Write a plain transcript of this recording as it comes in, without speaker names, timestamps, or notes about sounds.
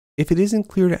If it isn't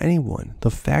clear to anyone,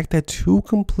 the fact that two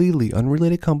completely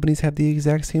unrelated companies have the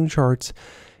exact same charts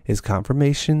is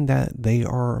confirmation that they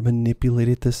are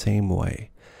manipulated the same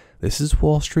way. This is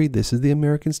Wall Street, this is the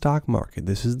American stock market,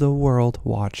 this is the world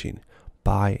watching,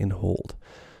 buy and hold.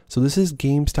 So this is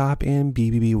GameStop and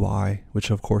BBBY, which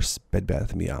of course Bed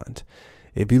Bath & Beyond.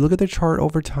 If you look at the chart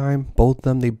over time, both of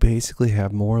them, they basically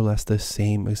have more or less the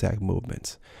same exact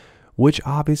movements, which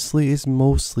obviously is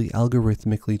mostly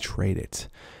algorithmically traded.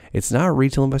 It's not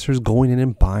retail investors going in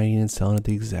and buying and selling at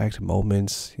the exact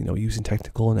moments, using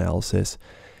technical analysis.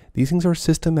 These things are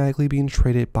systematically being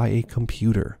traded by a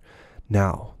computer.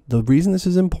 Now, the reason this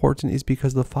is important is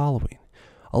because of the following.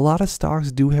 A lot of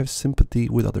stocks do have sympathy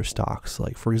with other stocks.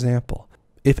 Like, for example,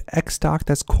 if X stock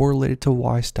that's correlated to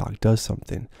Y stock does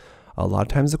something, a lot of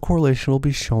times the correlation will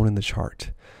be shown in the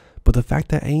chart. But the fact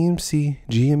that AMC,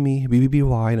 GME,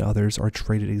 BBBY, and others are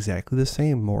traded exactly the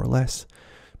same, more or less,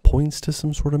 points to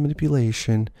some sort of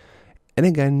manipulation, and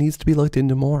again, needs to be looked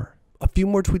into more. A few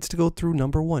more tweets to go through.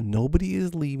 Number 1, nobody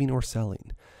is leaving or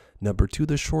selling. Number 2,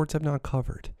 the shorts have not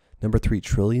covered. Number 3,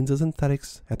 trillions of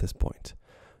synthetics at this point.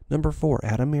 Number 4,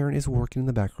 Adam Aaron is working in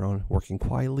the background, working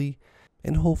quietly,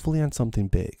 and hopefully on something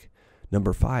big.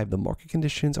 Number 5, the market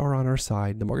conditions are on our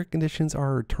side. The market conditions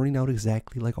are turning out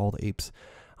exactly like all the apes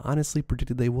honestly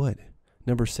predicted they would.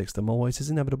 Number 6, the MOIS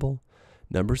is inevitable.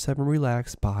 Number 7,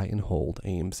 relax, buy, and hold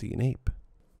AMC and APE.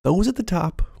 Those at the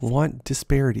top want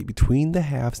disparity between the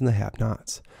haves and the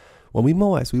have-nots. When we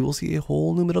MOIS, we will see a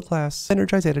whole new middle class,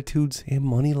 energized attitudes, and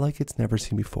money like it's never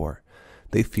seen before.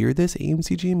 They fear this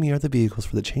AMC GME are the vehicles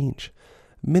for the change.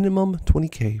 Minimum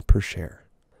 20K per share.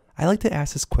 I like to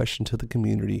ask this question to the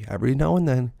community every now and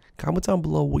then. Comment down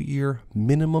below what your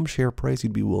minimum share price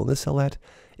you'd be willing to sell at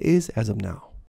is as of now.